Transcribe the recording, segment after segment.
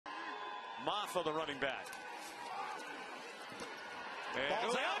Maffa, the running back.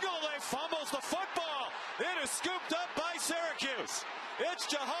 And Uiagalelei fumbles the football. It is scooped up by Syracuse. It's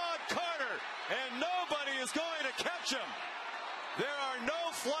Ja'Had Carter, and nobody is going to catch him. There are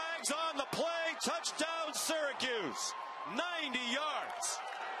no flags on the play. Touchdown, Syracuse. 90 yards.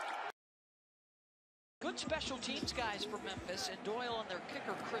 Good special teams guys for Memphis, and Doyle and their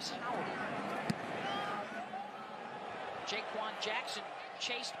kicker, Chris Howard. Jaquan Jackson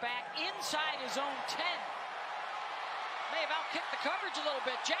chased back inside his own 10. May have outkicked the coverage a little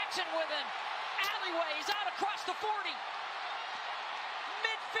bit. Jackson with an alleyway. He's out across the 40.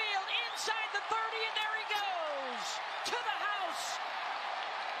 Midfield, inside the 30, and there he goes. To the house.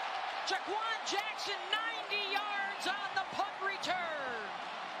 Jaquan Jackson, 90 yards on the punt return.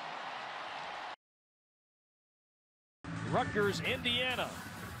 Rutgers, Indiana.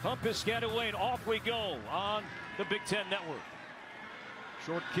 Pump Piscataway, off we go on the Big Ten Network.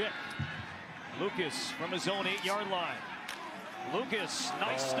 Short kick. Lucas from his own 8-yard line. Lucas,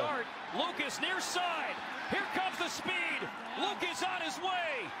 nice start. Lucas near side. Here comes the speed. Lucas on his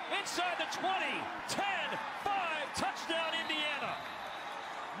way. Inside the 20. 10, 5, touchdown Indiana.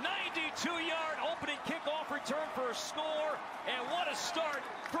 92-yard opening kickoff return for a score. And what a start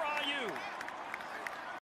for IU.